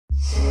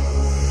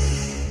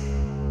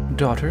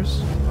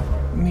daughters.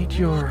 Meet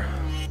your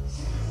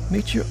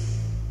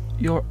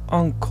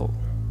uncle,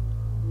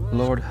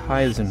 Lord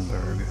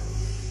Heisenberg.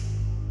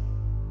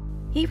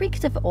 He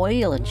reeks of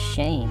oil and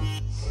shame.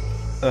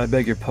 I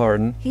beg your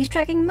pardon? He's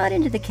dragging mud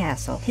into the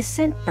castle. His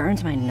scent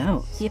burns my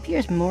nose. He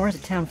appears more as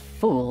a town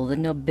fool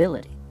than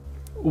nobility.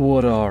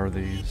 What are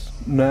these?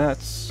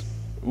 Gnats?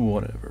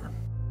 Whatever.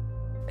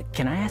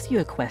 Can I ask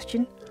you a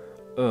question?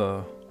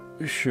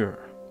 Sure.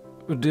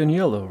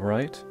 Daniela,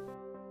 right?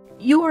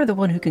 You are the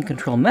one who can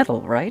control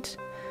metal, right?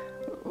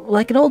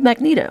 Like an old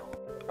Magneto.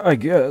 I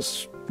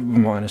guess,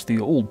 minus the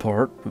old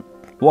part, but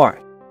why?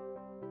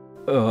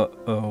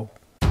 Oh.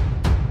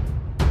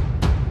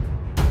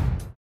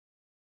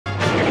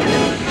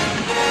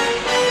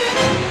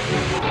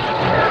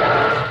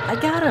 I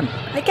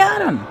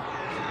got him!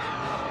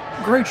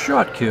 Great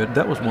shot, kid.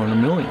 That was 1 in a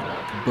million.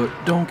 But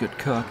don't get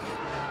cocky.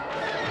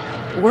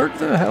 Where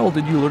the hell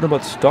did you learn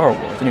about Star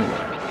Wars,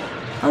 anyway?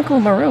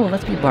 Uncle Moreau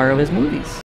lets me borrow his movies.